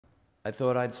I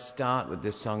thought I'd start with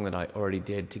this song that I already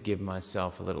did to give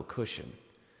myself a little cushion,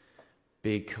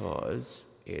 because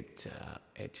it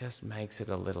just makes it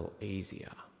a little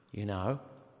easier, you know?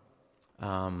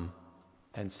 And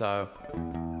so...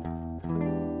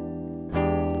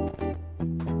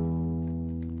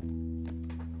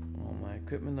 Oh, my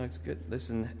equipment looks good.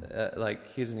 Listen,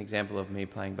 like, here's an example of me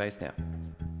playing bass now.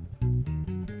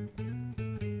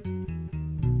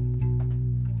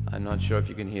 I'm not sure if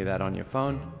you can hear that on your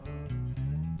phone.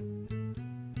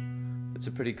 It's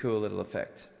a pretty cool little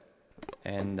effect.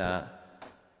 And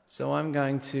so I'm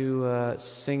going to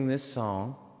sing this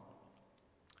song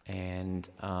and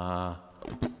have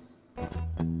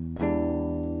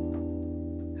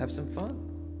some fun.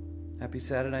 Happy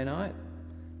Saturday night.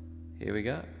 Here we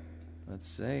go. Let's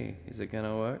see. Is it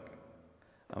gonna work?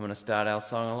 I'm gonna start our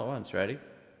song all at once. Ready?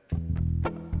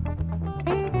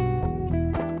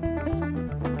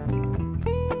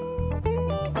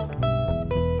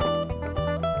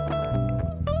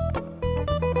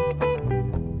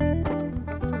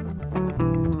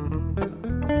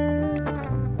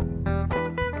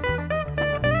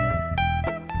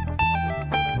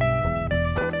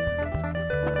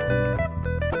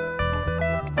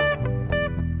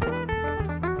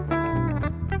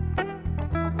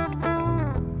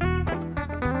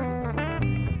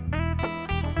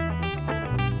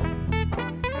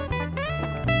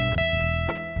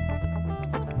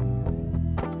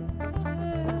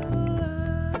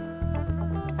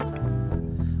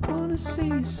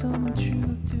 See some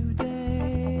truth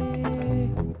today.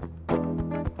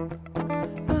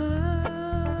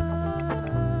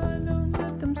 Don't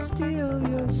let them steal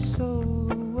your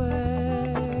soul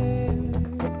away.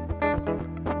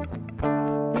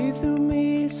 Breathe through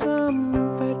me some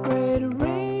fat great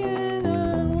ray and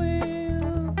I will.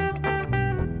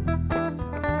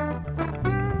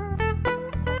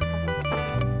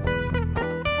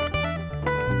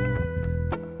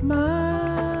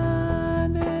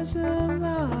 There's a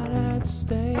lot at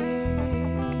stake.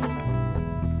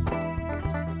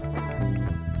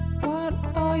 What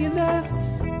are you left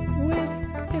with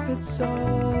if it's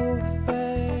all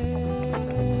fake?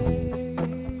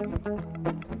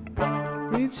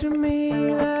 Breathe through me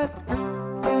that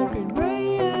very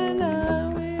ray and I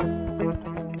will.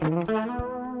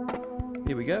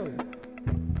 Here we go.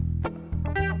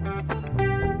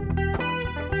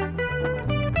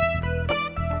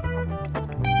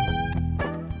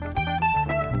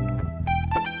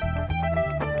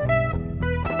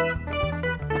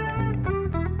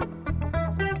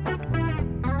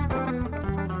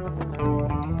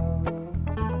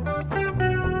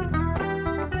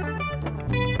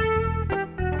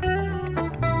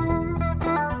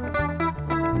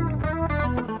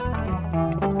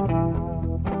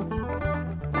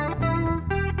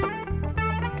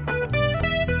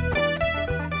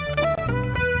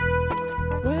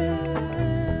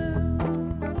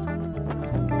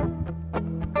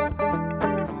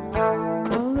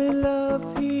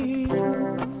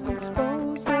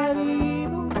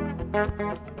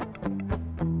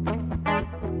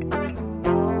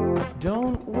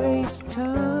 Don't waste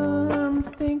time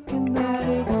thinking that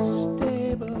it's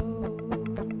stable.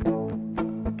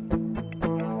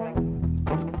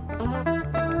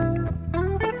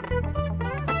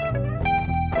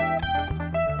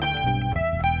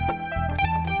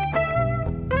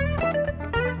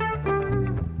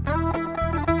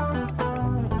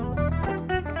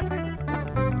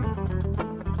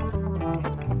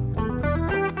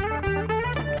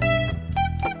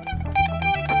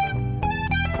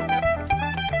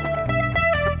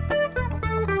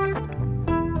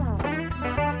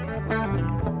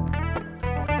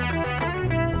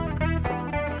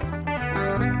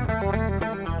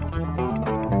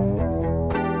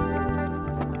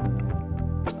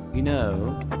 You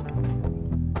know,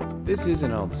 this is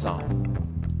an old song,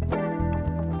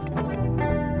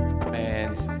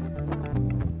 and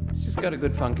it's just got a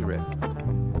good funky riff.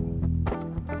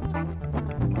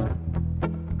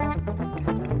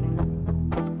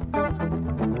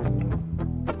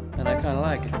 And I kind of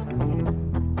like it.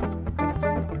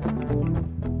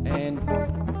 And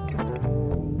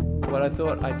what I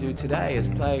thought I'd do today is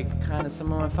play kind of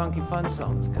some of my funky fun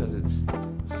songs, because it's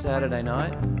Saturday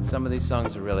night. Some of these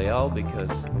songs are really old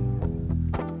because,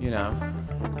 you know,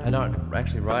 I don't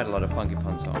actually write a lot of funky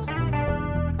fun songs.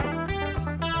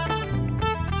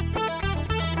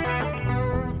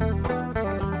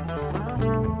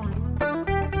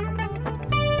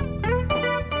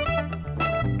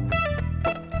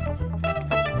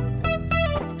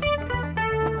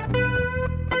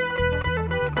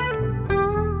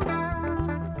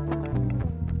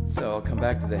 So I'll come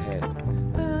back to the head.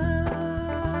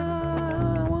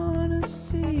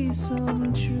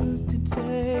 some truth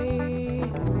today.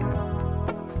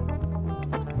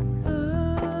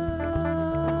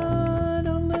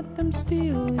 Don't let them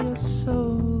steal your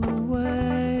soul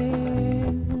away.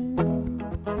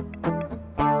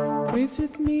 Breathe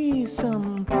with me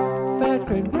some fat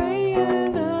great rain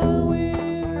and I will.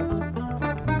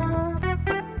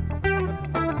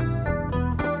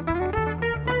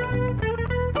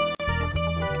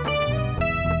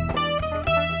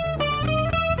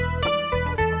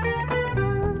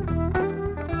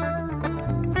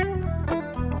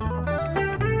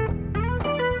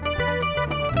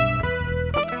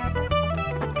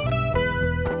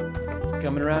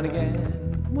 Coming around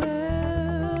again.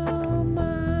 Well,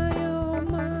 my, oh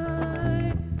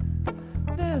my,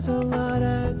 there's a lot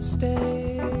at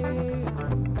stake.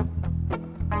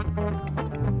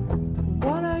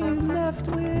 What are you left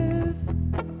with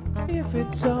if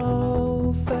it's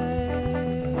all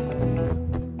fake?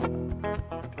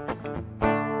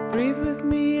 Breathe with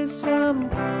me as some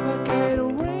bucket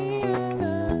of rain.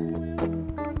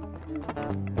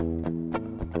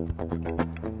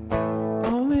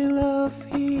 Only love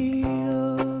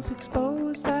heals,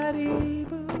 expose that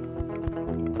evil.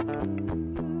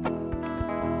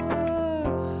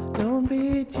 Don't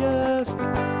be just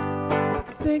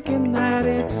thinking that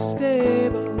it's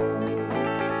stable.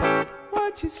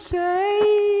 What you say?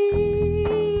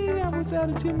 I was out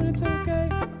of 2 minutes, okay?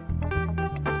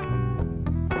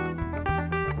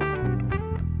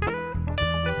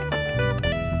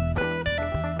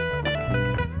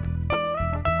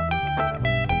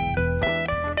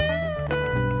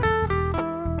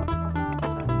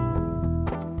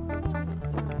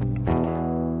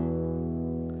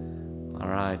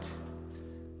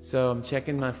 So I'm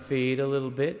checking my feed a little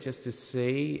bit just to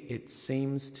see. It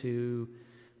seems to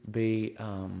be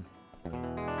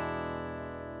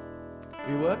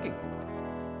working.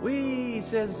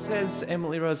 Says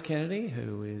Emily Rose Kennedy,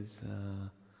 who is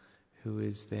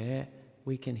there.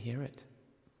 We can hear it.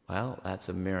 Well, that's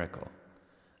a miracle.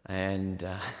 And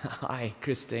hi,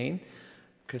 Christine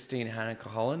Haneke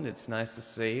Holland. It's nice to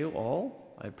see you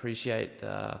all. I appreciate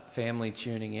family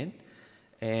tuning in,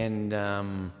 and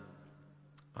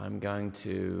I'm going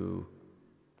to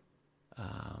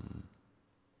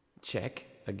check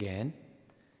again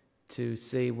to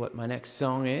see what my next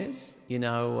song is. You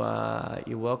know,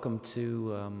 you're welcome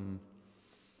to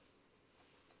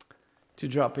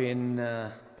drop in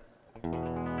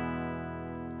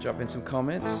some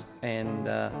comments and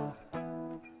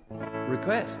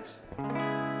requests.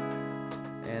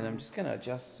 And I'm just gonna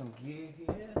adjust some gear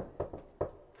here.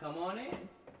 Come on in.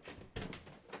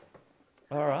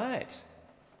 All right.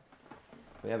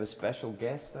 We have a special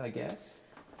guest, I guess.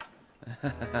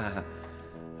 I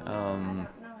don't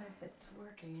know if it's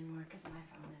working anymore because my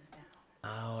phone is down.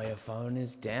 Oh, your phone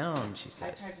is down, she says.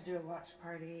 I tried to do a watch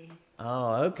party.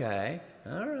 Oh, okay.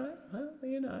 All right. Well,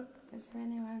 you know. Is there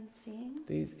anyone seeing?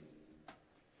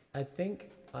 I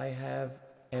think I have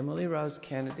Emily Rose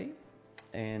Kennedy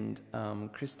and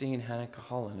Christine Haneke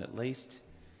Holland at least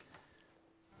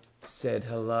said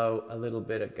hello a little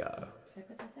bit ago. Can I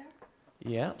put that there?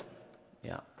 Yeah.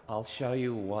 Yeah, I'll show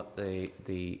you what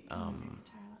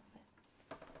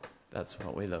that's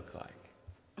what we look like.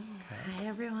 Okay. Hi,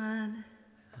 everyone.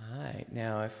 Hi.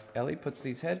 Now, if Ellie puts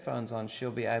these headphones on,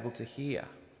 she'll be able to hear.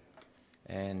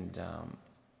 And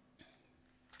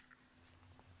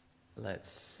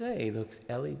let's see. Looks,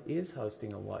 Ellie is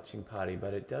hosting a watching party,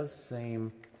 but it does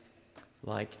seem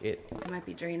like it might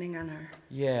be draining on her.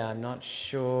 Yeah, I'm not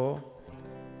sure.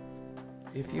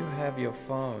 If you have your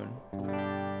phone.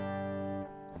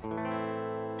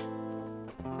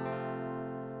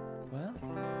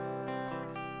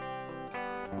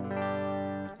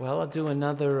 Well, I'll do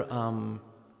another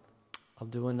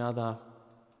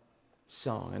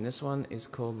song, and this one is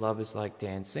called Love Is Like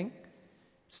Dancing.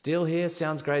 Still here,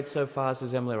 sounds great so far,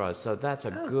 says Emily Rose. So that's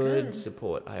a good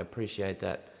support. I appreciate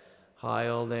that. Hi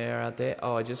all there out there.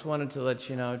 Oh, I just wanted to let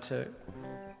you know too,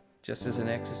 just as an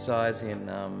exercise in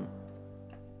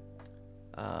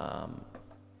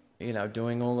you know,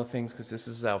 doing all the things, because this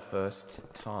is our first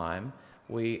time.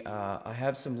 I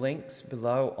have some links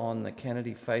below on the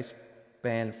Kennedy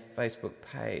Band Facebook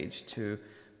page to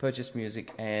purchase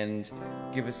music and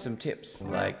give us some tips,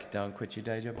 like don't quit your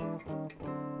day job.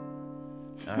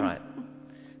 All right.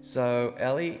 So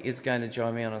Ellie is going to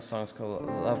join me on a song called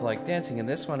Love Like Dancing, and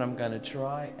this one I'm going to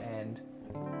try and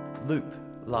loop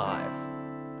live.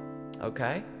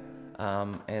 Okay?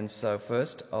 And so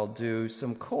first I'll do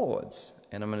some chords,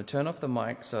 and I'm going to turn off the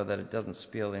mic so that it doesn't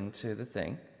spill into the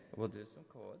thing. We'll do some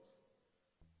chords.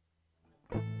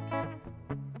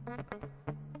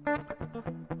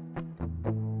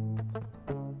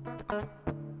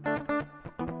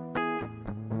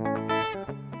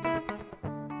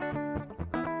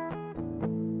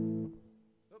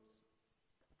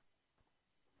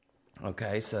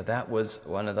 Okay, so that was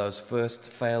one of those first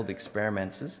failed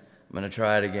experiments. I'm going to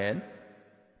try it again.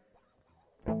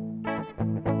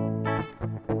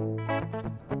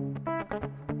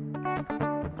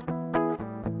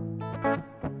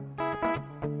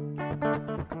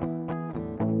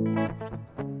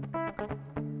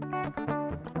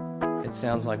 It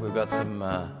sounds like we've got some...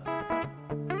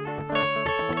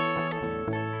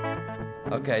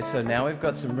 Okay, so now we've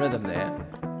got some rhythm there.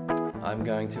 I'm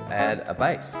going to add a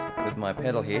bass with my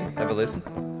pedal here. Have a listen.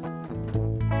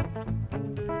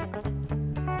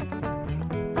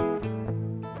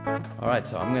 Alright,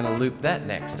 so I'm going to loop that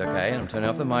next, okay? And I'm turning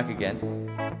off the mic again.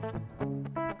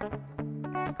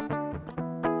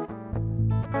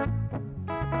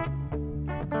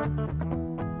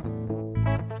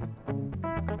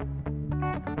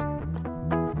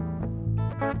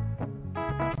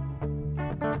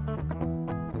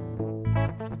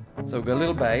 So we've got a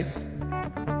little bass,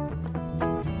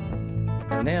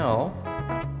 and now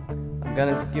I'm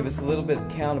going to give us a little bit of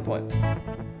counterpoint.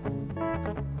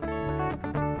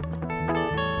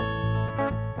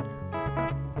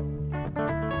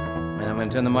 And I'm going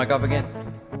to turn the mic off again.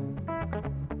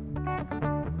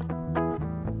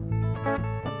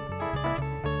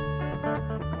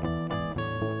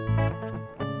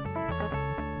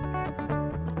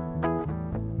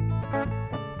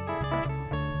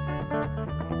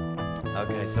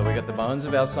 Okay, so we got the bones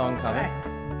of our song coming. Right.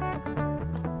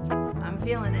 I'm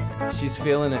feeling it. She's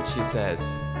feeling it, she says.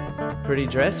 Pretty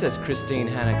dress, says Christine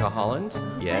Haneker Holland.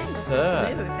 Oh, yes, thanks. sir.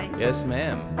 That's new. Thank you. Yes,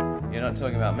 ma'am. You're not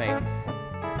talking about me.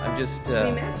 I'm just... We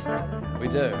match though. We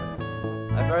do.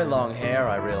 I have very long hair,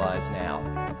 I realise now.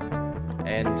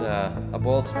 And a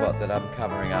bald spot that I'm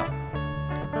covering up.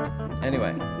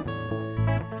 Anyway.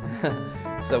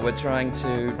 So we're trying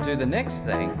to do the next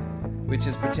thing, which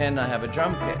is pretend I have a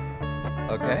drum kit.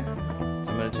 Okay?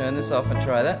 So I'm going to turn this off and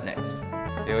try that next.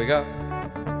 Here we go.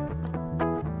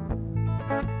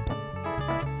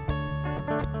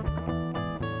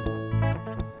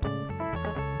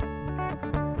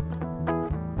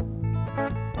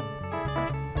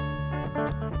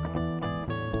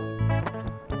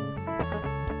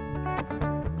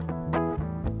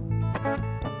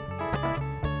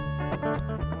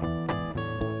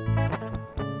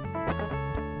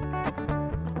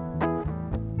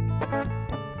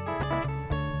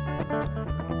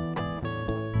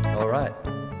 Alright,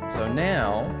 so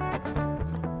now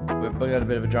we've got a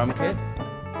bit of a drum kit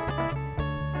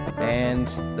and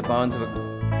the bones of a...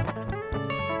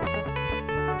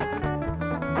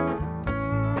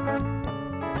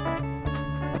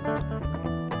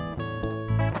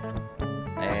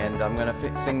 And I'm going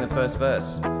to sing the first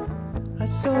verse. I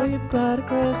saw you glide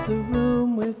across the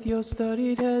room with your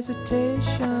studied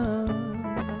hesitation.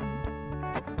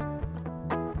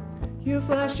 You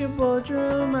flashed your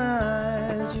boardroom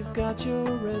eyes, you've got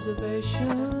your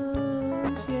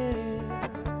reservations, yeah.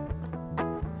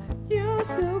 You're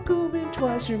so cool, been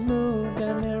twice removed,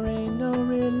 and there ain't no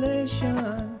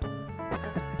relation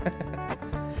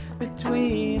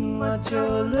between what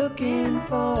you're looking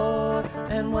for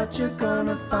and what you're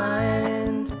gonna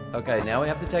find. Okay, now we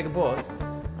have to take a pause.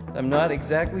 I'm not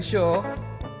exactly sure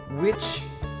which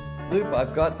loop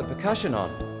I've got the percussion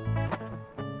on.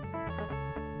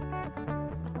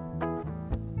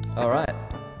 Alright,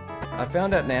 I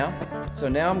found out now, so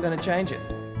now I'm gonna change it.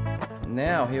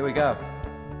 Now, here we go.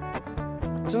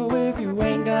 So if you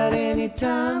ain't got any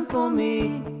time for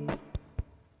me,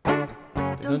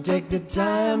 don't take the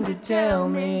time to tell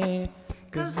me,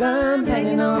 'cause I'm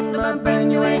hanging on to my brand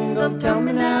new angle. Tell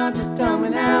me now, just tell me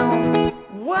now,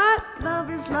 what love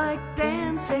is like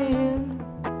dancing.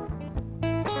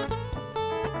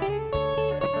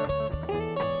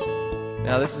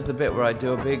 Now this is the bit where I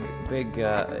do a big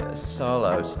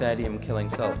solo, stadium-killing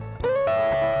solo.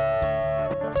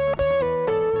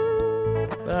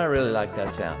 But I really like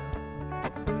that sound.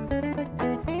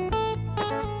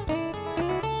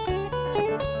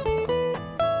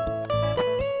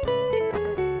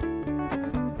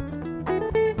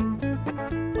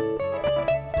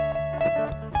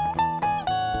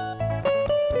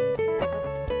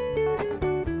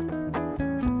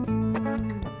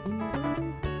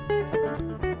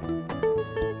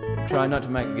 Try not to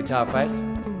make a guitar face.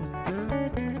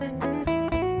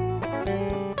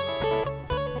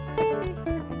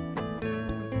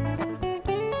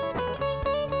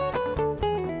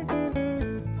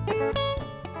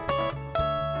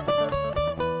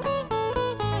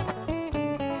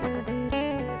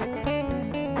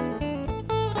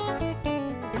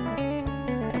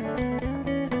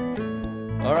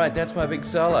 Alright, that's my big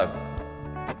solo.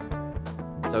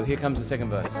 So here comes the second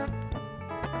verse.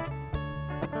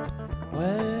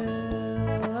 Well,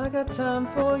 time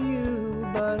for you,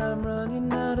 but I'm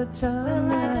running out of time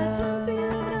now.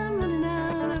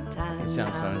 It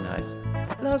sounds so nice.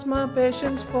 Lost my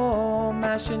patience for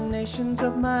machinations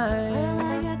of mine. Well,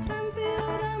 I got time for you,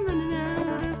 but I'm running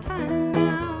out of time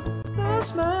now.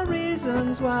 Lost my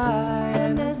reasons why,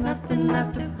 and there's nothing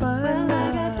left to find. Well,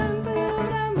 I got time for you,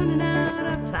 but I'm running out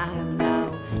of time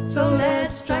now. So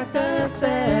let's strike the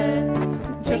set,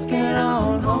 just get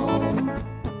on home.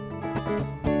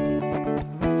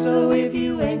 So if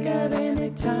you ain't got any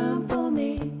time for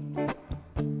me,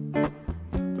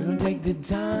 don't take the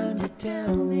time to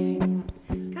tell me,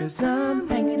 'cause I'm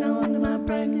hanging on to my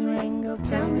brand new angle.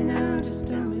 Tell me now, just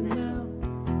tell me now.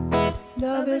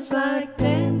 Love is like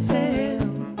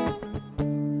dancing.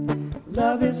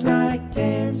 Love is like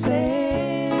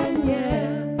dancing,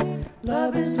 yeah.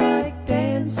 Love is like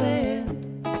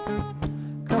dancing.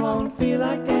 Come on, feel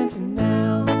like dancing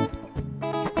now.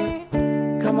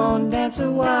 Come on, dance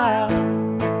a while. Come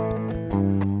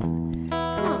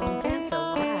on, dance a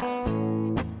while.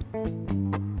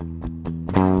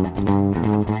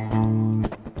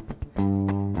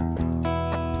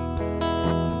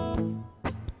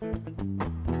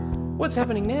 What's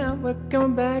happening now? We're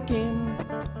coming back in.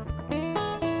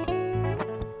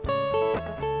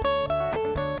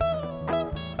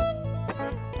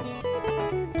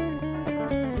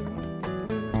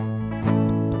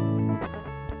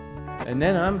 And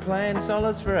then I'm playing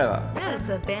solos forever. Yeah, it's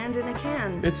a band in a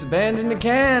can. It's a band in a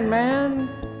can, man.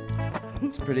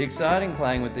 It's pretty exciting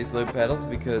playing with these loop pedals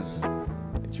because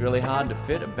it's really hard to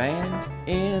fit a band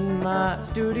in my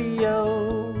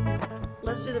studio.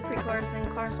 Let's do the pre-chorus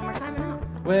and chorus one more time and out.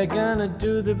 We're gonna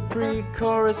do the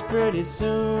pre-chorus pretty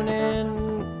soon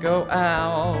and go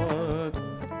out.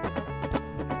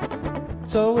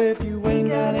 So if you ain't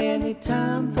got any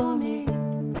time for me,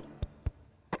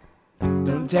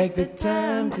 don't take the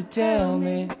time to tell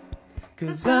me,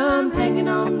 'cause I'm hanging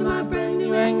on to my brand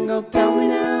new angle. Tell me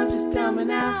now, just tell me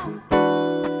now.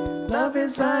 Love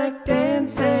is like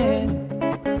dancing.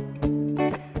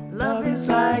 Love is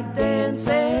like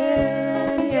dancing,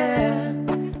 yeah.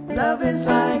 Love is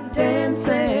like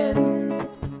dancing.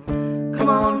 Come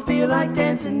on, feel like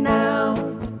dancing now.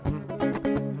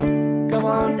 Come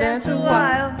on, dance a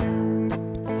while.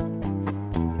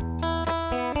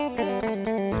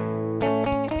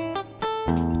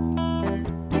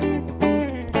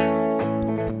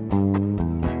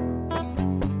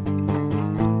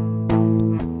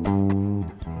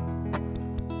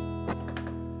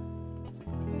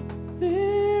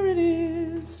 There it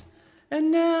is.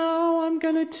 And now I'm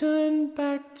gonna turn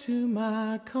back to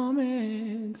my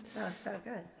comments. That was so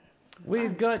good.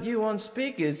 We've got you on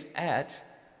speakers at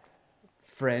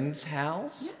friend's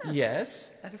house.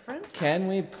 Yes. At a friend's Can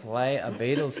we play a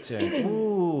Beatles tune?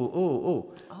 Ooh.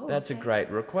 Oh, That's okay. a great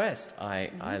request. I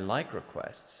like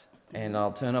requests. And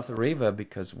I'll turn off the reverb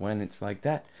because when it's like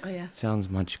that, Oh, yeah. it sounds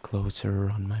much closer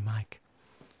on my mic.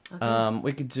 Okay.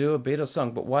 We could do a Beatles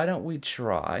song, but why don't we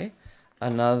try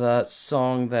another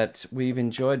song that we've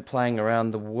enjoyed playing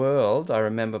around the world? I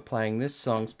remember playing this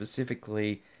song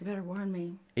specifically You better warn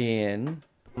me. in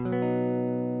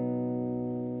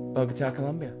Bogota,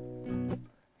 Colombia.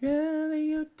 Yeah,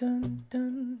 you done.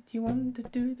 Do you want to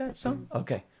do that song?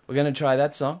 Okay, we're gonna try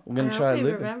that song. We're gonna try I to hope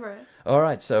you loop it. remember it. All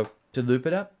right, so to loop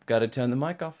it up, gotta turn the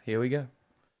mic off. Here we go.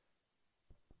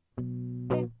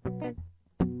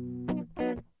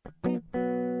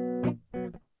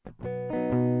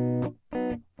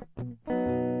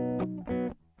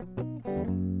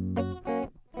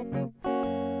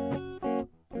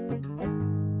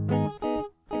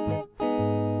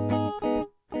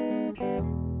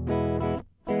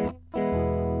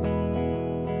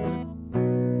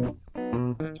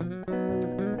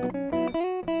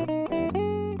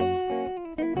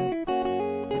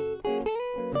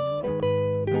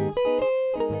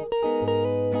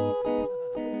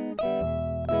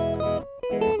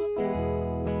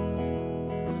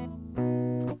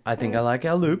 I think I like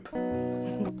our loop.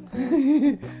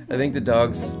 I think the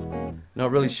dog's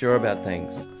not really sure about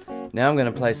things. Now I'm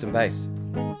gonna play some bass.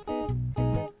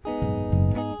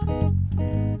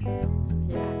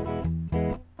 Yeah.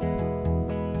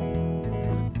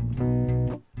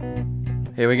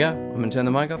 Here we go. I'm gonna turn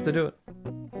the mic off to do it.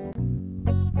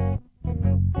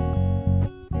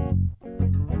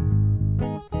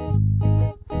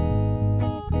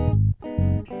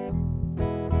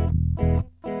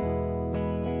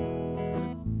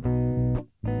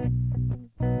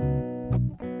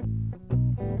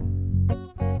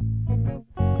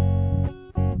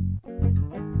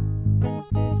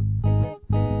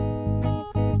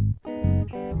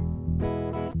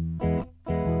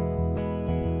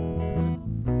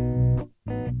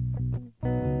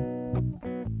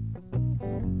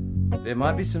 There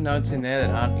might be some notes in there that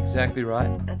aren't exactly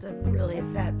right. That's a really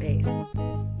fat bass.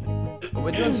 But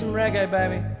we're doing some reggae,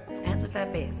 baby. That's a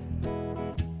fat bass.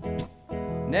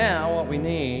 Now what we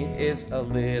need is a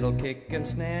little kick and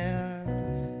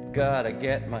snare. Gotta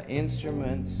get my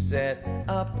instrument set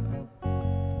up.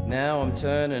 Now I'm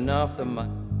turning off the mic.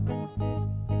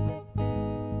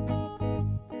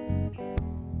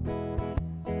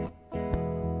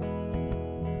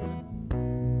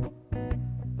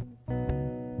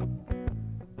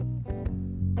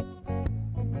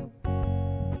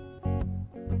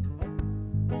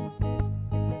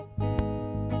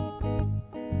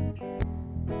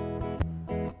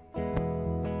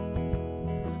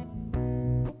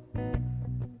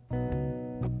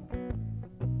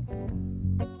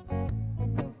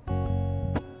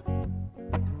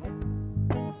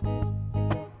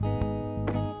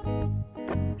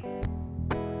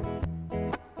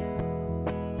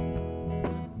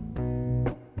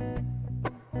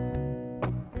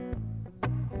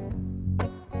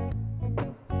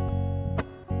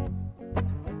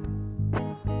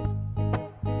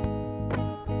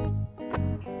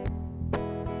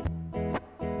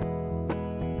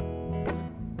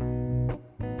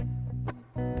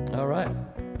 All right,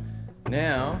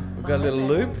 now we've got a little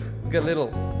loop, we've got a little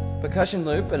percussion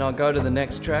loop, and I'll go to the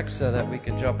next track so that we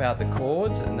can drop out the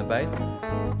chords and the bass.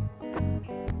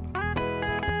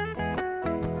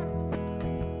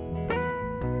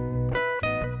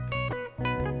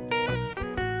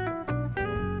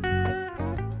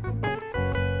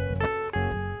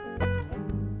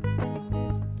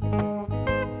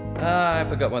 I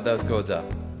forgot what those chords are.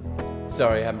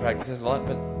 Sorry, I haven't practiced this a lot,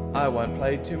 but I won't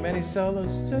play too many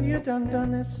solos, so you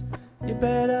done this. You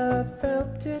better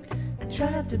felt it. I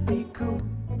tried to be cool,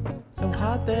 so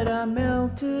hot that I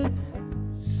melted,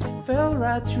 fell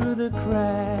right through the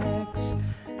cracks,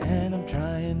 and I'm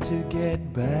trying to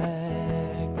get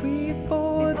back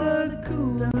before the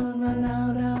cool down run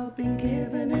out. I've been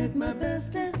giving it my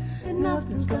bestest, and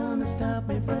nothing's gonna stop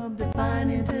me from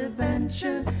divine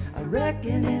intervention. I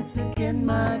reckon it's again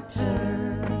my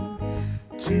turn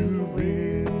to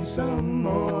win some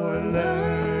more,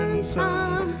 learn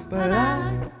some, but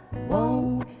I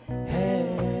won't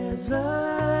hesitate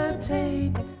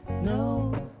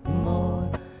no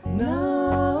more,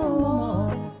 no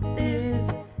more.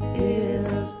 This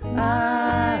is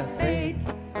my fate.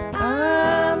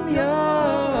 I'm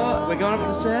yours. We're going up with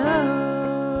the sounds.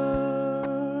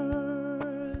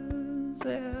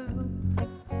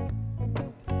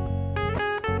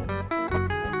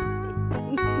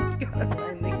 Gotta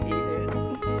find the key, dude.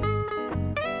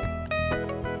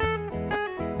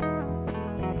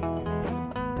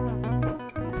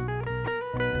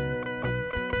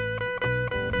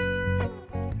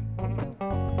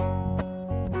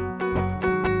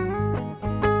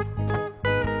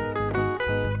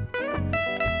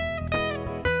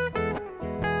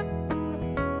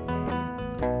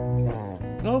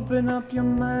 Open up your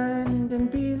mind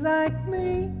and be like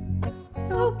me.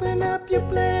 Open up your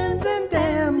plans and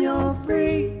damn, you're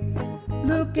free.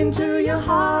 Look into your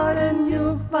heart and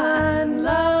you'll find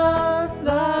love,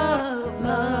 love,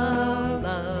 love,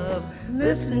 love.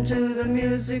 Listen to the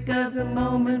music of the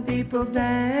moment, people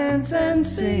dance and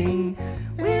sing.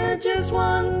 We're just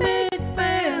one big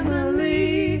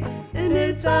family, and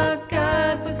it's our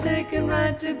God-forsaken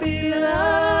right to be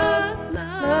loved,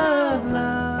 love,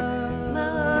 love,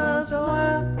 love. So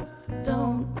I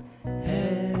don't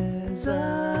hesitate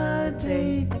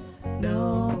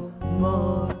no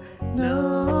more,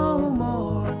 no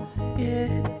more.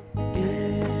 It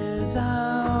is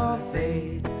our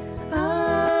fate.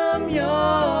 I'm yours.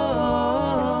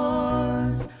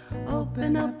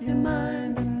 Open up your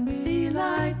mind and be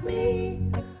like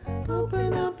me.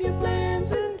 Open up your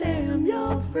plans and damn,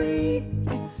 you're free.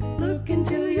 Look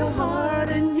into your heart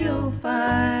and you'll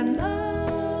find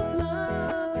love,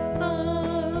 love,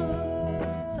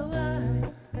 love. So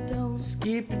I don't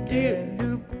skip a dip,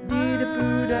 doop, dee da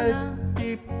boo da,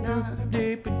 deep, doop,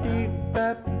 deep, deep,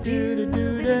 bap, doo da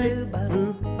doo da,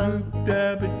 boop, boop,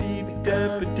 da ba dee ba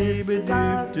da ba dee ba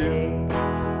doop doop.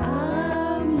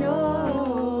 I'm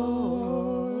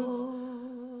yours.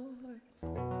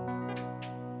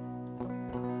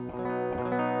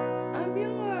 I'm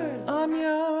yours. I'm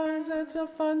yours. That's a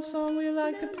fun song we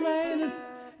like to play. And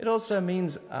it also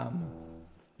means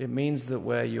that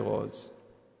we're yours.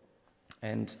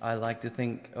 And I like to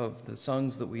think of the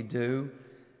songs that we do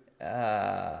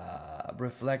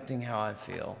reflecting how I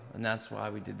feel, and that's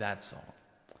why we did that song.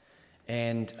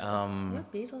 And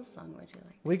What Beatles song would you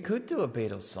like? we could do a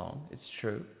Beatles song. It's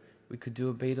true. We could do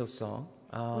a Beatles song.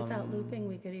 Without looping,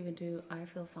 we could even do I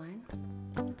Feel Fine.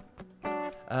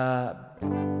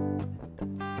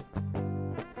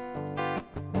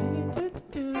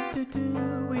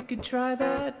 could try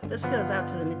that. This goes out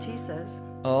to the Matisses.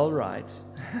 All right.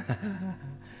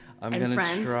 I'm And gonna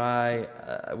friends. try.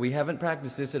 We haven't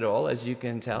practiced this at all, as you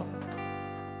can tell.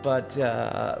 But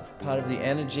part of the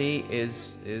energy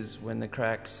is when the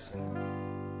cracks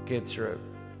get through.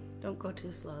 Don't go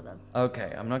too slow, though.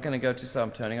 Okay, I'm not gonna go too slow.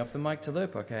 I'm turning off the mic to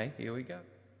loop. Okay, here we go.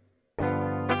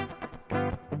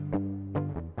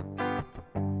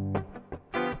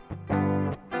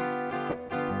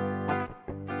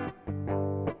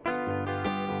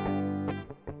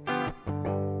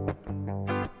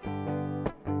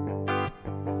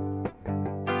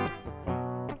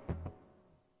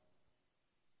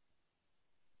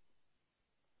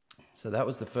 So that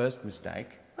was the first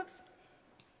mistake. Whoops.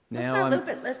 Now Let's not loop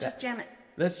it. Let's just jam it.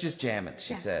 Let's just jam it,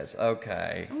 she says.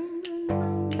 Okay.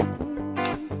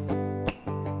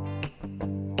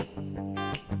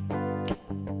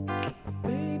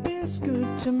 Baby's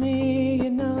good to me, you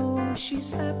know.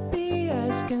 She's happy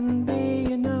as can be,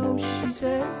 you know. She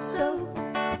said so.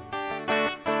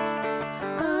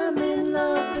 I'm in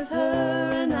love with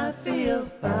her and I feel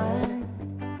fine.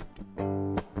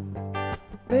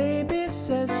 Baby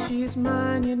says she's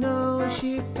mine, you know.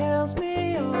 She tells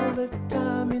me all the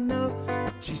time, you know.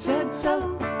 She said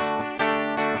so.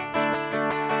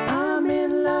 I'm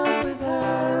in love with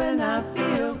her and I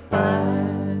feel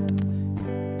fine.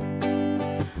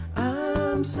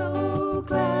 I'm so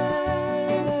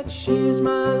glad that she's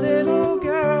my little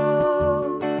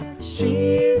girl.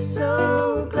 She's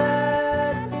so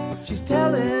glad she's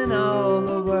telling all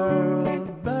the world.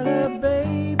 But her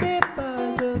baby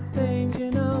buys her things,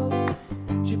 you know.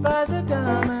 She buys her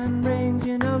diamond rings,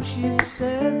 you know. She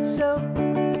said so.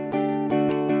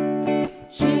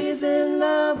 She's in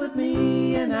love with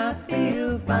me and I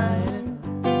feel fine.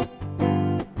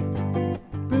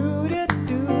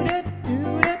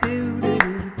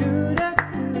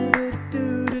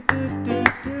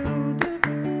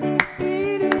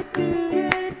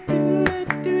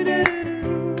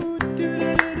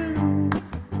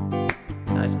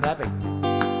 Nice clapping.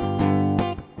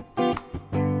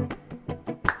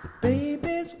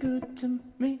 Baby's good to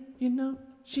me, you know.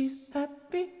 She's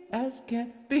happy as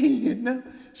can be, you know.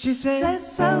 She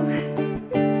says so.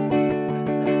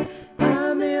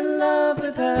 I'm in love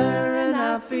with her and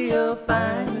I feel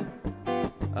fine.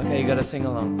 Okay, you gotta sing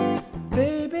along.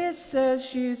 Baby says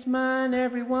she's mine.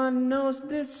 Everyone knows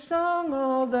this song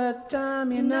all the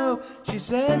time, you know. She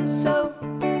said so.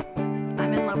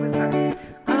 I'm in love with her.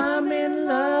 I'm in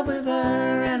love with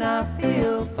her and I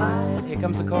feel fine. Here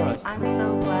comes the chorus. I'm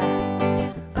so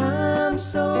glad. I'm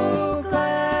so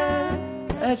glad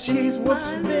that she's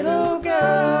my little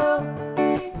girl.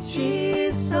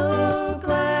 She's so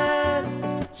glad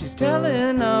she's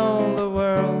telling all the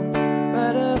world.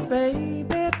 But her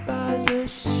baby buys her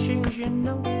shoes, you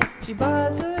know. She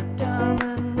buys her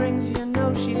diamond rings, you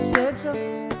know. She said so.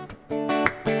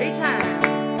 3 times.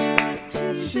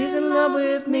 She's in love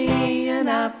with me and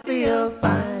I feel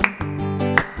fine.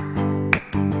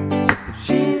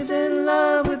 She's in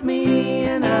love with me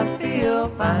and I feel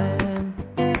fine.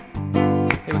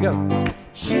 Here we go.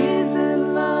 She's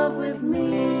in love with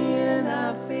me and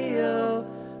I feel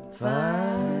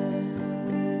fine.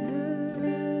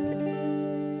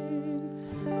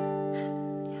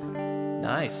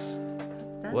 Nice.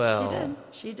 Well,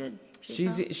 she did. she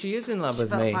is in love she with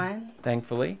felt me, fine.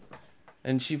 thankfully.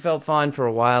 And she felt fine for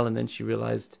a while, and then she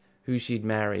realized who she'd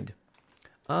married.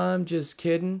 I'm just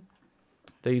kidding.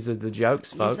 These are the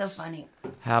jokes, folks. You're so funny.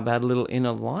 How about a little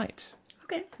Inner Light?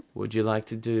 Okay. Would you like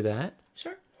to do that?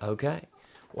 Sure. Okay.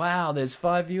 Wow, there's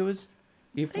 5 viewers.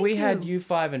 If Thank we had you. you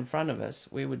 5 in front of us,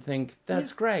 we would think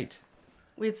that's great,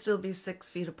 We'd still be 6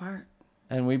 feet apart.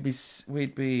 and we'd be So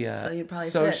you'd probably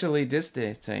fit. socially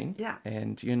distancing. Yeah.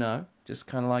 And you know, just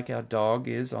kind of like our dog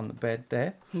is on the bed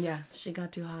there. Yeah, she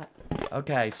got too hot.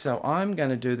 Okay, so I'm going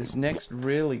to do this next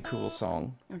really cool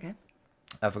song. Okay.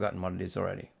 I've forgotten what it is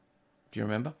already. Do you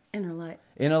remember? Inner Light.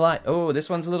 Inner Light. Oh, this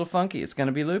one's a little funky. It's going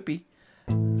to be loopy.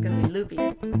 It's gonna be loopy.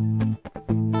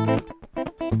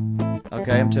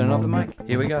 Okay, I'm turning off the mic.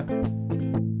 Here we go.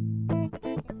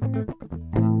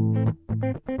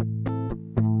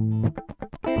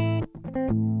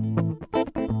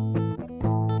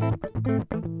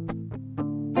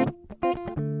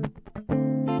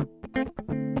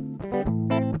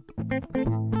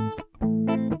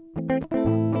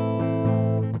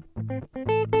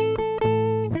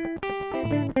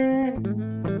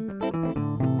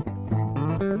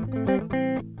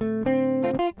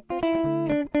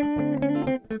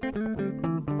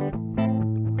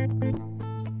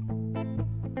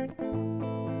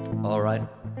 All right,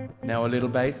 now a little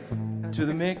bass to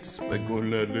the mix. We're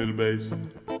going to add a little bass.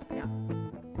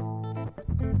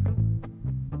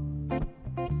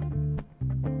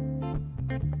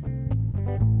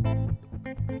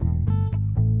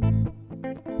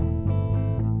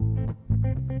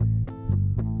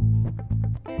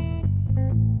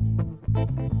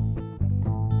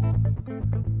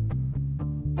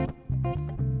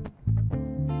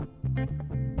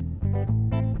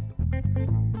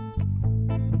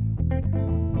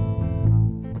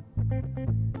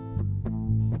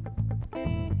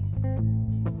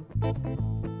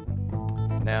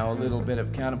 Now a little bit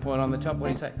of counterpoint on the top. What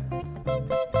do you say?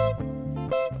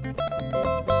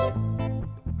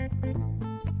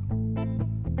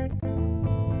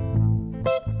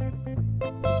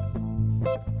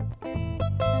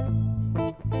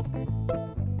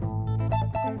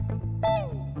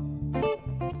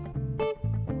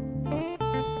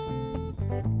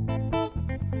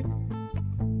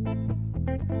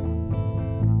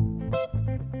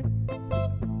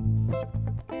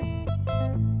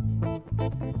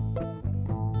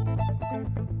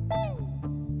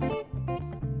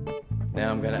 Now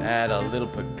I'm going to add a little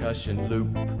percussion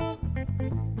loop.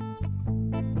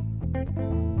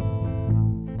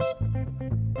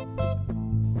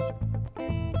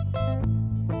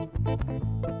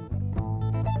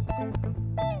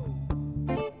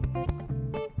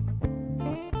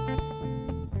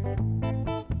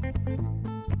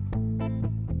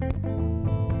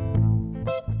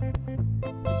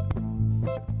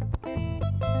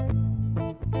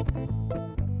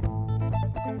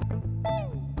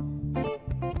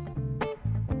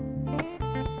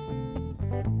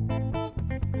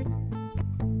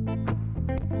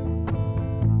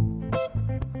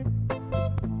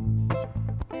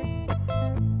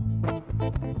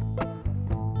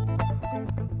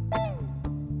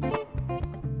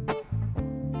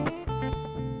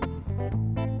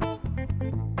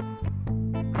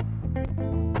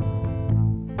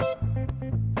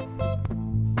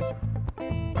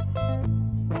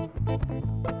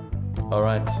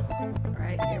 Alright.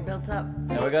 Alright, you're built up.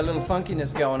 Now we got a little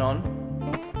funkiness going on.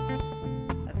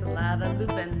 That's a lot of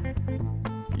looping.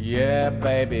 Yeah,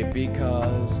 baby,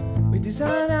 because we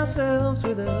design ourselves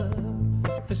with a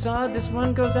facade. This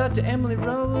one goes out to Emily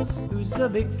Rose, who's a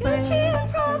big fan.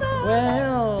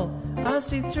 Well, I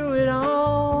see through it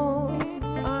all.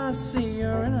 I see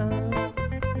you're in a...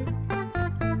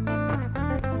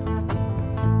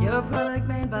 You're a product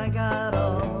made by God,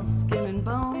 all skin and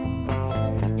bones.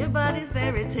 Your body's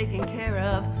very taken care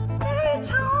of, very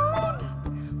toned.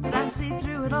 But I see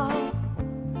through it all.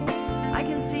 I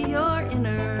can see your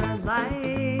inner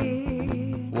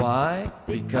light. Why?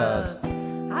 Because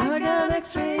I got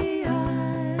X-ray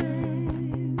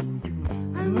eyes.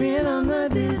 I'm in on the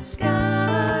disguise.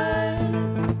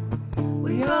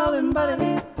 We all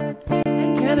embody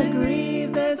and can agree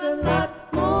there's a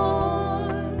lot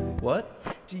more.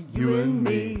 what? To you and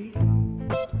me.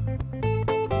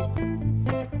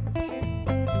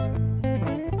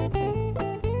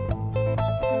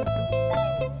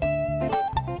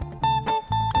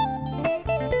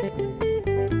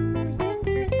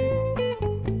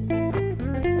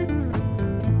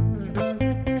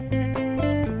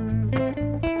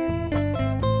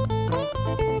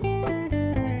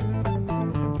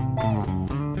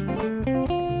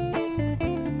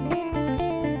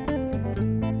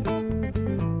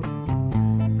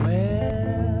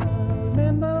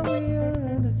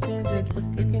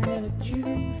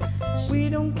 We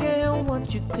don't care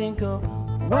what you think or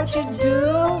what you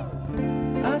do.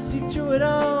 I see through it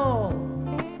all.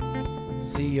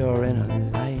 See your inner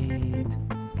light.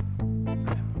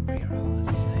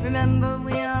 Remember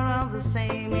we are all the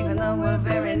same, even though we're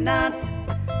very not.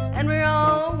 And we're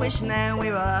all wishing that we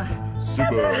were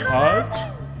super hot.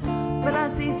 But I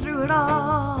see through it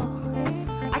all.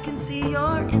 I can see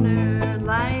your inner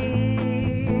light.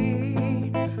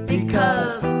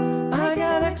 Because I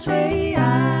got X-ray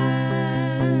eyes.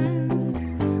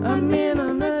 I'm in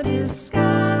on the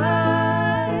disguise.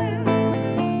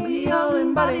 We all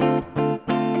embody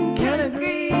and can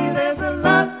agree there's a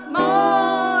lot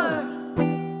more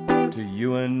To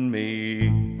you and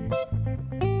me.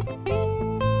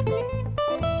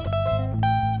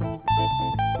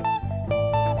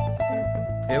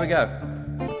 Here we go.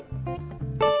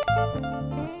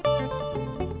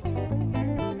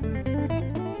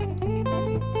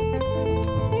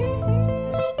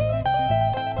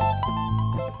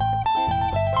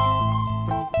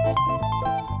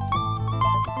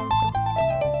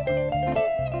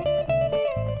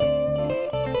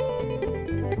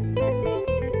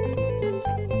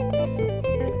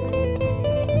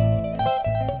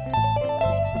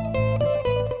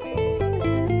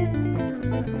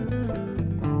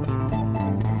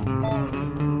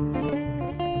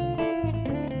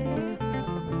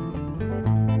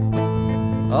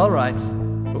 All right.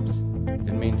 Oops.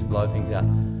 Didn't mean to blow things out.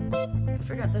 I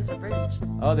forgot there's a bridge.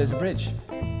 Oh, there's a bridge.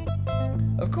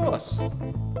 Of course.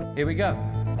 Here we go.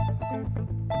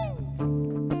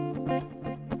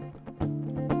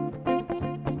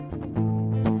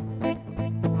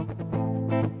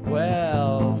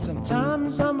 Well,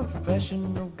 sometimes I'm a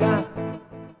professional guy.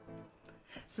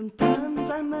 Sometimes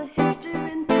I'm a hipster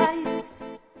in tights.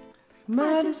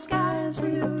 My disguise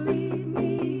will leave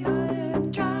me high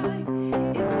and dry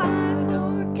if I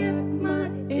forget my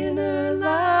inner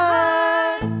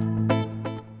light.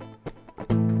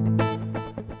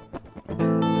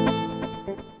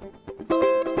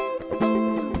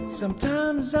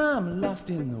 Sometimes I'm lost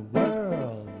in the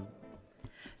world.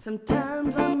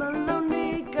 Sometimes I'm a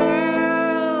lonely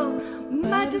girl.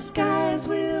 My disguise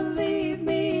will leave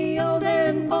me old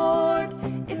and bored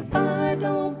if I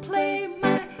don't play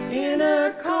my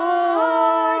inner chord.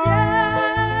 Yeah.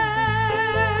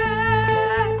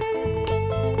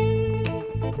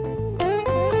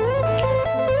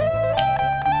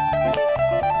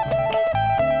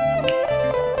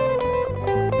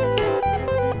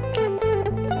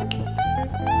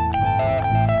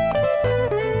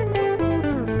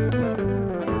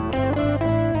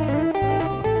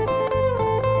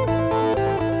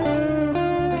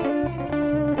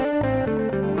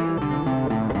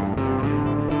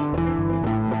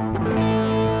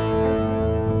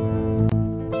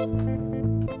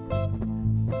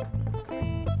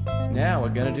 Now we're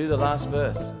gonna do the last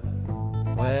verse.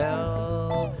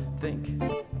 Well, think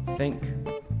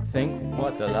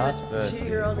what the last verse is.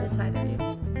 2-year-old inside of you.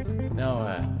 No,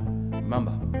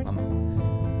 mama.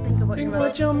 Think of what Think your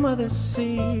what your mother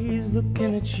sees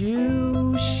looking at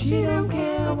you. She don't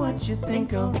care what you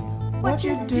think of, what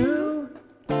you do.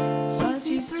 She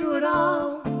sees through it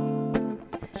all.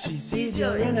 She sees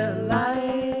your inner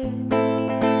light.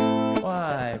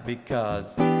 Why?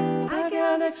 Because I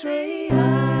got X-ray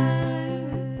eyes.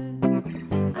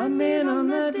 I'm in on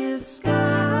the disguise.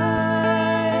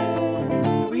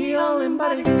 We all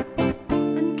embody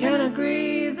and can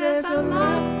agree there's a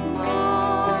lot more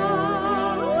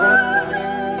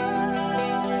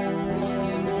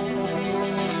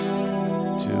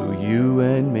to you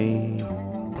and me.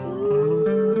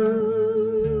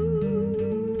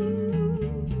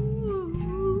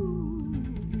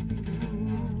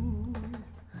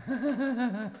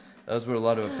 Those were a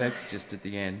lot of effects just at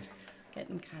the end.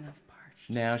 Getting kind of parched.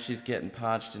 Now she's getting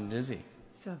parched and dizzy.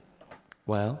 So,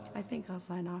 Well, I think I'll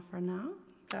sign off for now.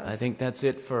 That was I think that's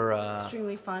it for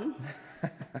extremely fun.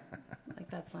 Like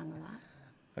that song a lot.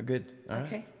 good. All right.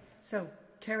 Okay, so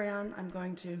carry on. I'm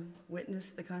going to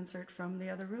witness the concert from the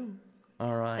other room.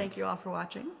 All right. Thank you all for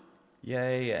watching.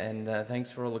 Yay, and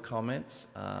thanks for all the comments.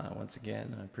 Once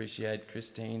again, I appreciate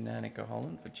Christine Annika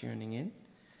Holland for tuning in.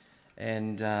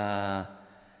 And the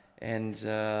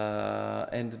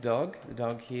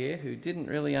dog here, who didn't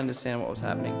really understand what was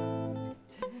happening.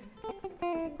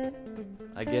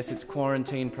 I guess it's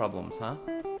quarantine problems, huh?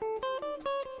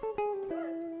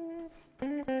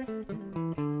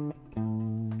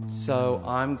 So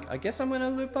I guess I'm gonna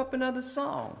loop up another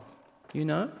song, you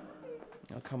know?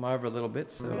 I'll come over a little bit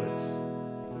so it's...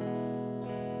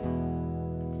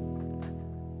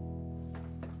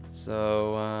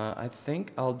 So I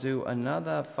think I'll do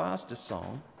another faster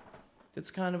song that's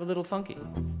kind of a little funky.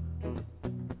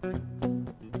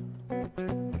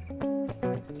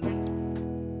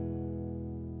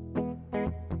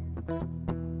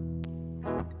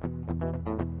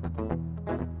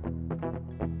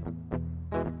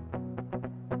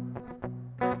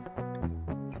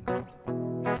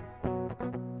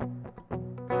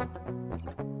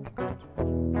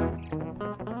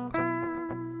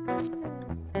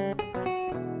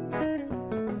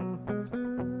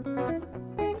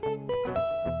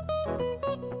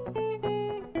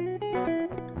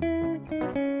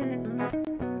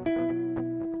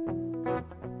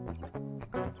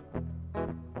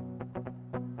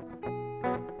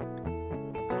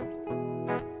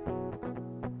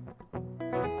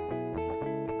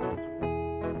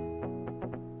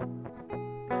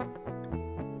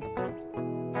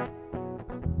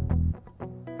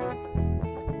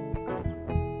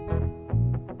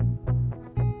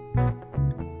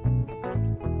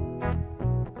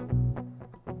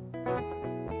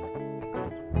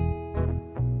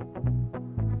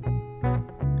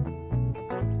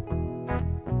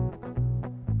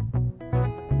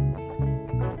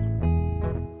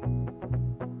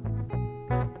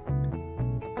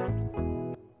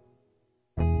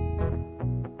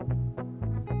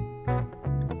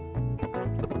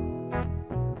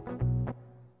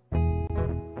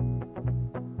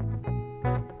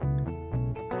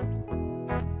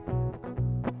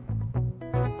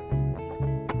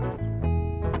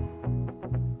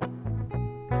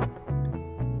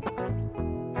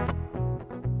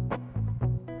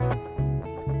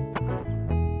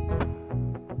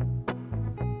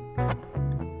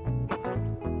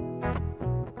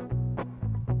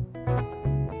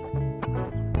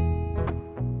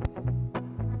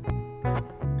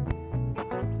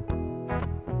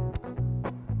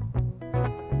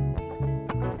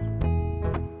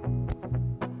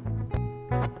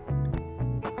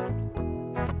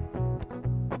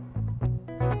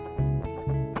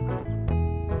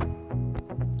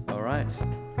 right.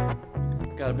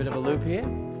 Got a bit of a loop here.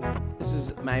 This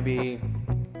is maybe,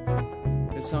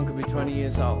 this song could be 20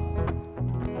 years old.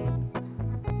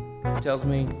 Tells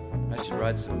me I should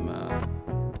write some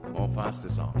more faster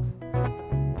songs.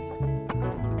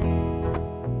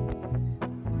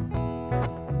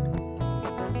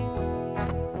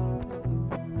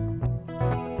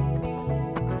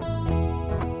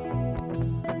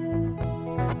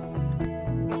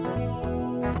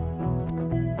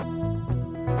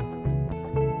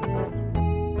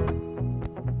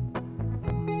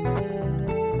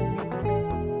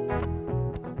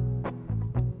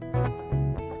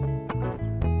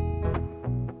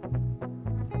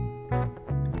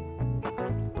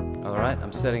 Alright,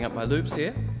 I'm setting up my loops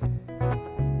here.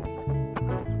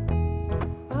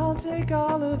 I'll take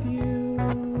all of you,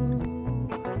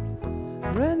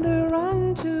 render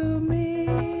unto me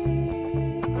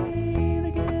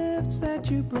the gifts that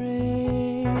you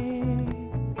bring,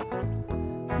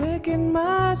 making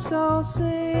my soul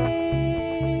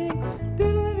sing.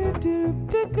 Doodle-doo-doo,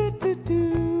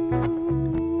 doo-doo-doo-doo,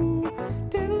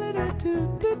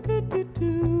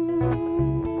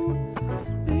 doodle-doo-doo-doo-doo-doo.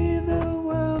 Leave the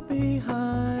world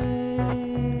behind,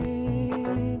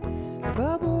 the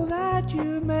bubble that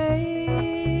you made.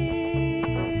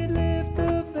 Lift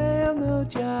the veil, no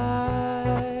jive.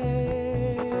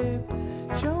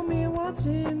 Show me what's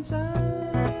inside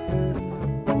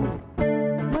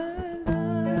my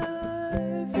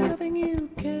life. Nothing you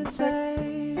can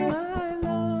say, my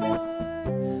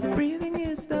life. Breathing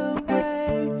is the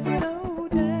way, no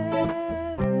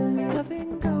death.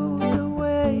 Nothing goes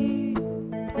away.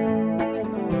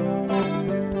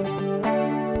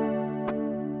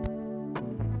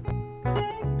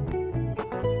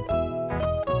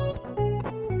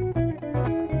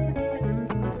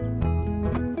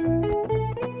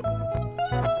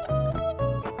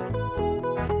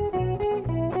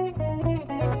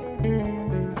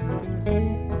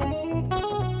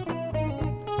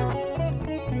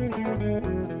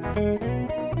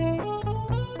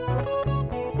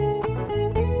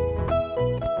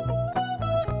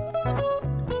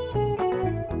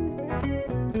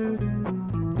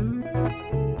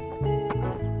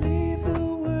 Leave the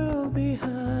world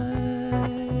behind,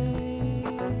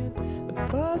 the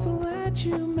puzzle that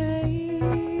you made.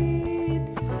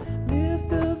 Lift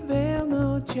the veil,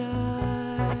 no jive.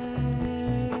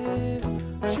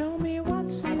 Show me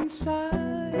what's inside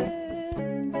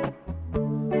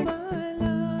my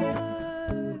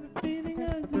life. Breathing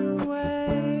is the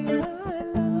way, my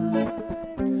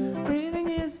life. Breathing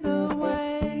is the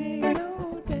way,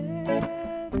 no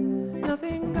death.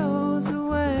 Nothing goes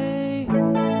away.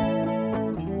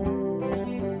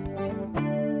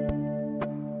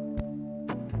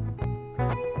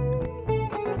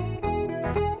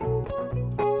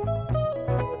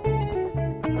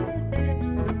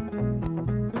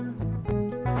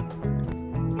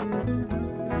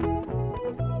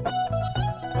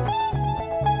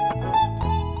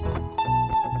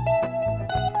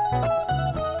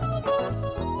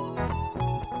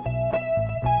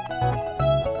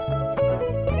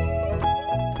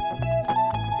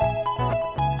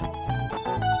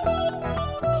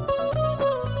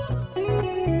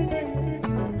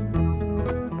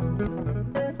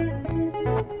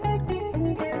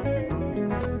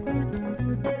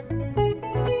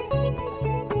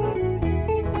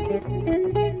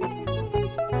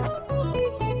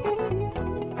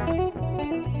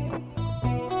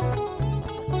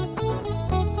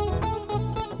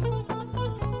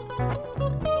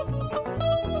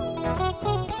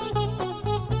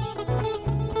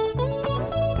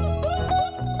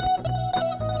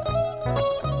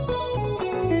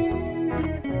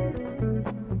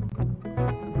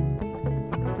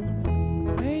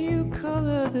 May you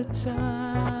color the time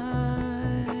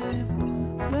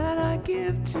that I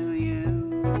give to you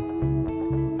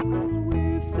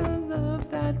with the love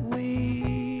that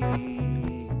we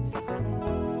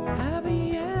have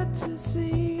yet to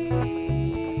see.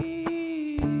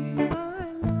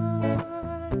 My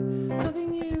life,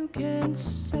 nothing you can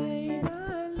say,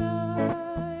 my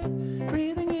life.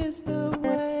 Breathing is the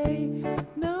way,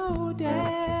 no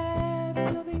death,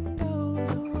 nothing goes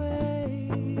away.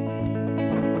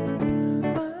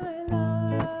 My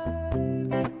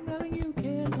life, nothing you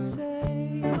can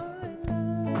say, my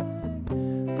life.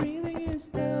 Breathing is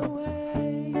the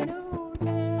way, no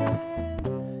death,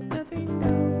 nothing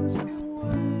goes away.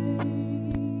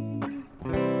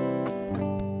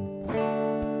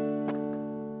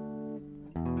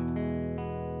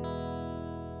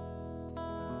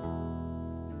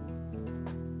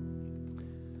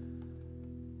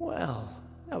 Well,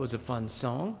 that was a fun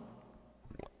song.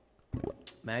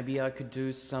 maybe I could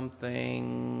do something.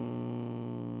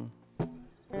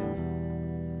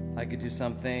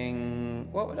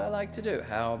 What would I like to do?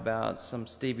 How about some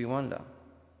Stevie Wonder?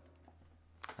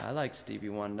 I like Stevie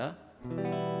Wonder.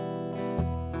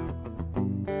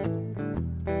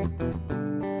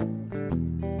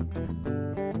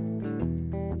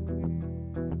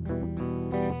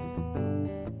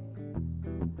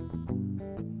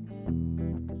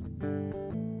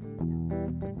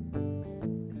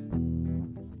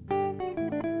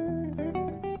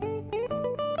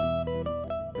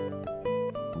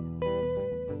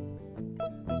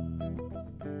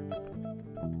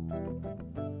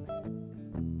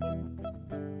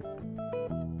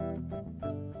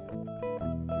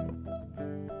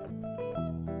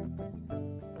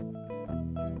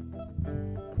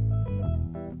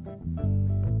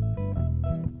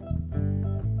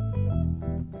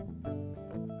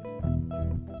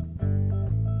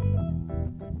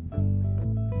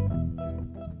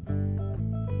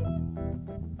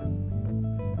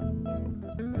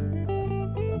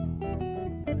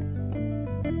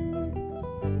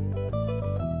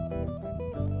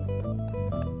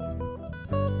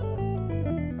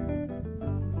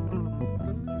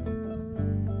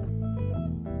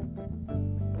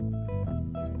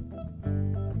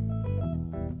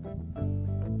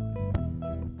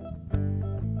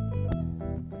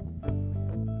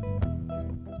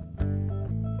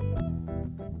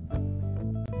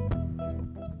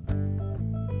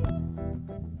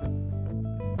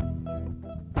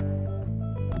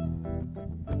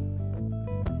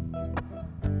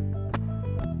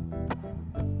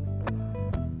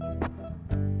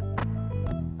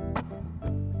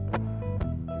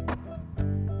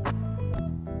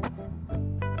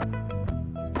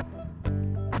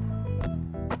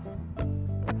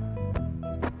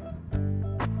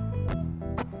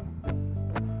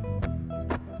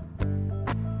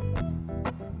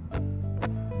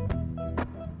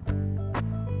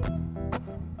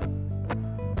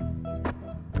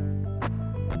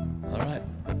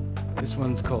 This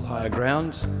one's called Higher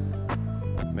Ground.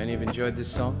 Many have enjoyed this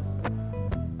song,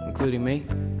 including me.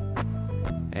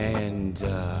 And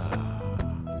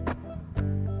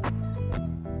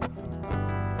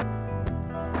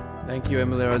thank you,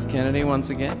 Emily Rose Kennedy,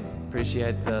 once again.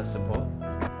 Appreciate the support.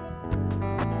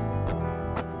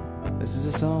 This is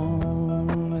a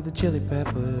song that the Chili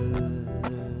Peppers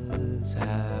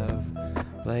have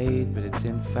played, but it's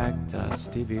in fact a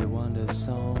Stevie Wonder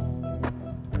song.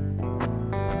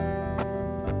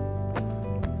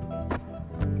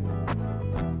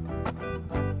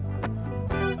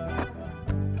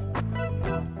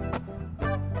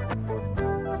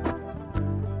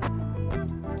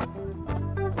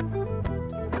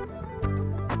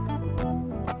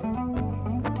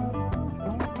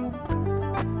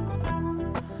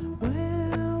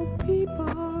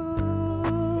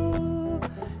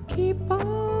 Keep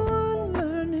on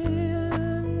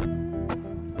learning,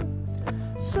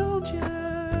 soldiers,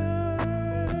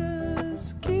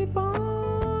 keep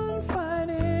on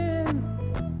fighting.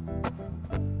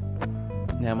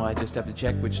 Now I might just have to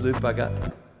check which loop I got.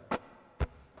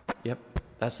 Yep,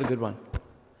 that's the good one.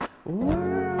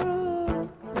 World,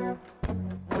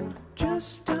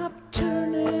 just stop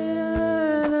turning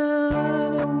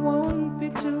and it won't be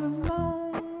too long.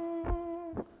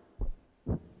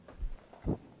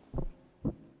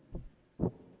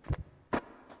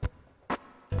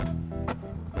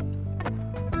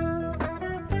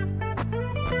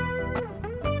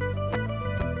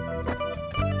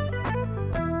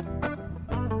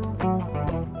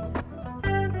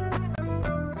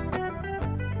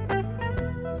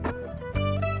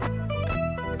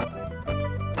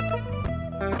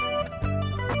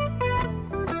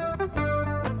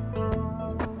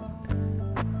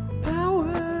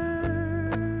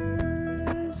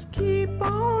 Keep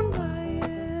on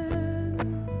lying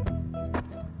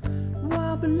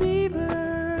while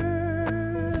believers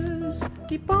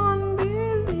keep on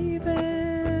believing.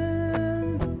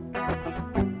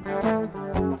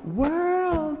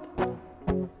 World,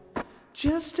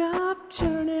 just stop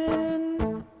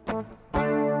turning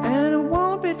and it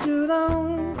won't be too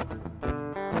long.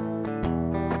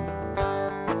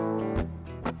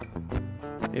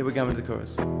 Here we come to the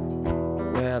chorus.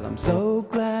 Well, I'm so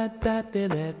glad that they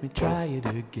let me try it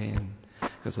again,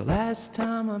 'cause the last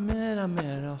time I met a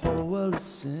whole world of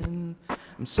sin.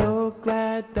 I'm so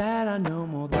glad that I know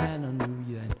more than I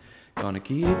knew then. Gonna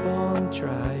keep on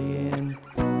trying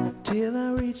till I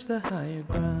reach the higher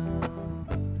ground.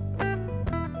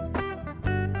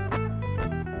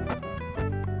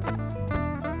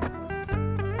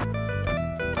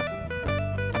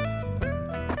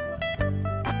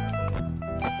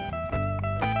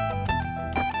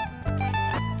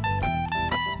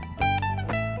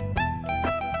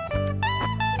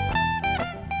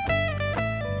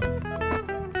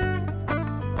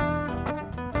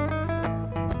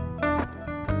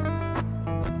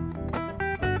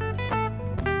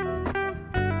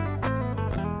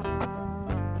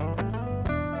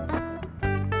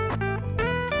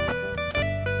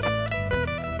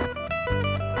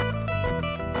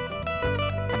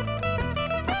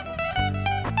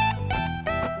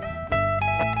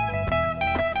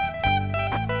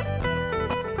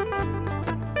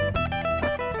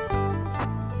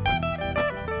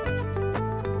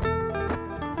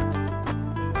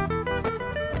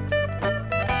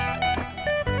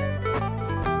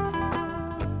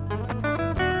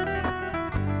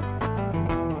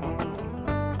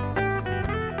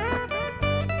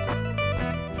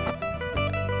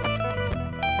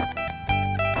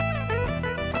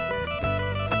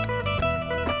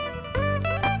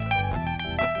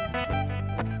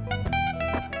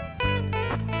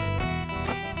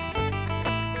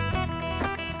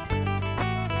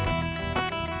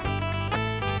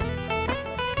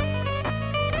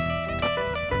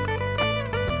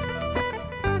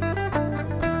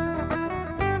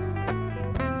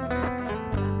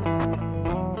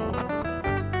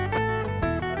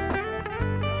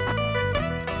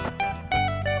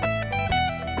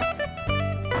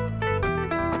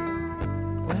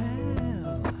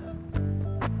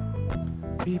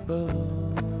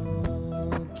 people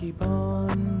keep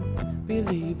on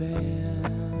believing.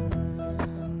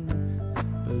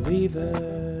 Believers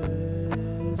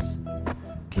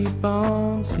keep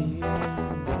on seeing.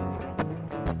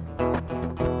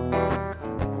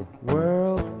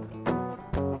 World,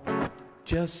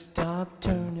 just stop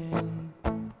turning,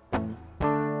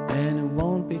 and it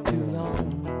won't be too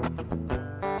long.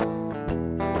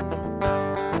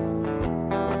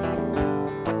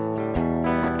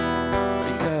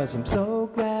 Because I'm so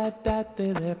glad that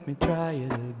they let me try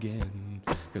it again.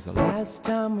 Cause the last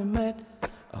time we met,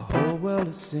 a whole world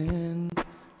of sin.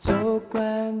 So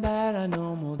glad that I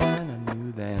know more than I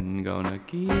knew then. Gonna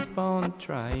keep on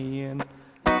trying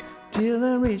till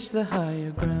I reach the higher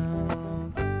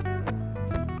ground.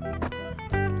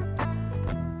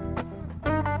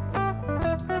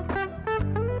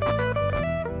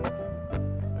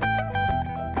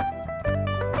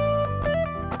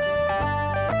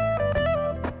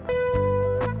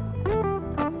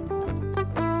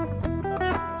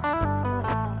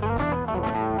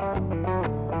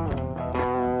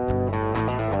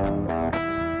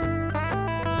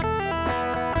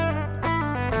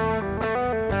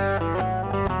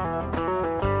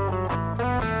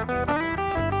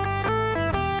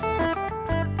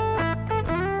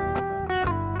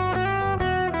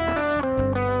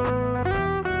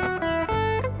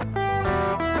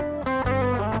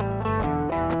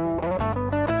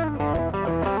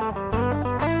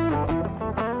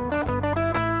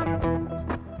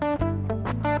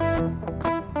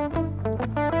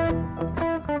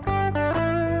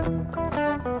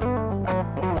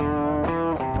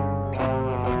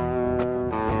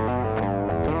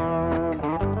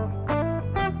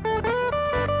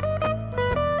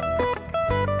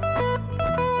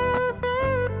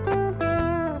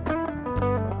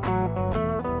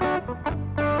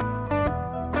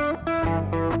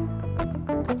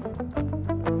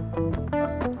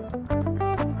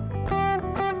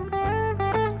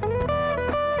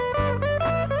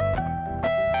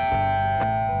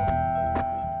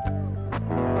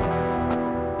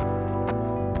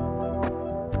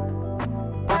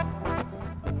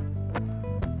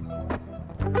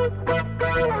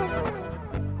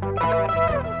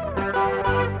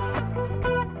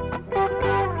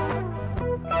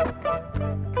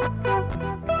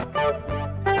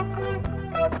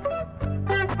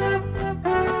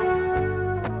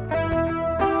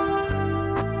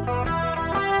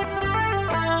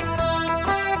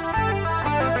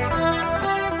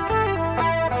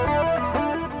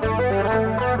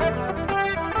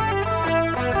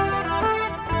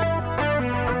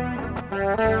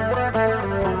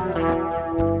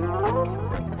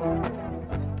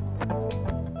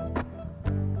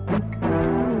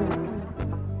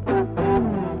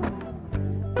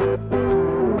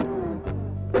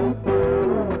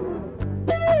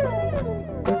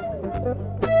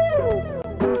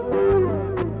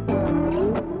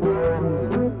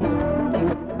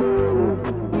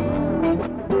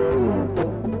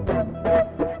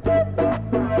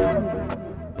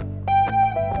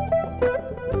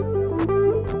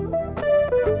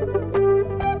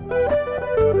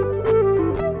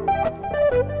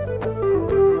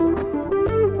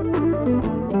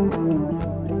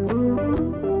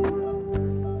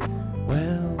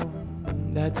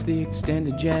 That's the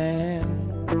extended jam.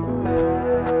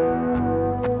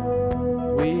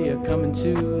 We are coming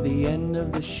to the end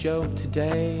of the show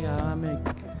today.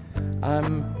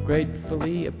 I'm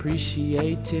gratefully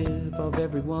appreciative of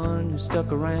everyone who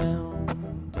stuck around.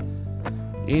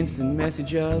 Instant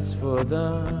message us for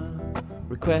the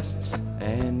requests,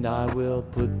 and I will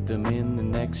put them in the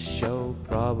next show,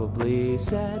 probably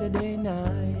Saturday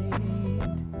night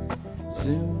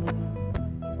soon.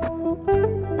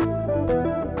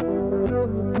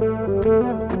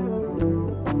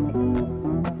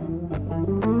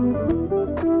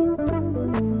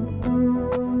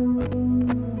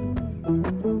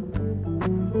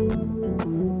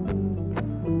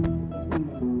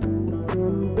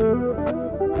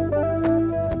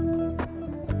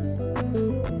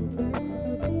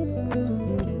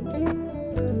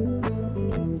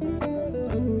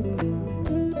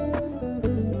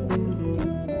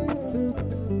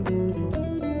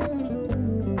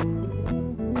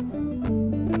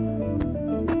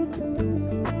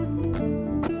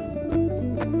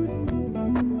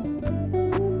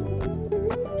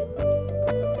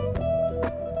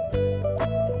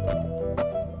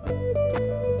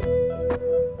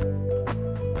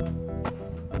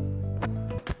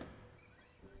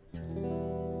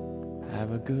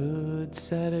 Have a good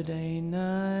Saturday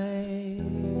night.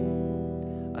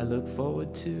 I look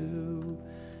forward to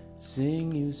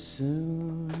Seeing you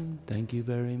soon. Thank you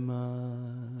very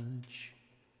much.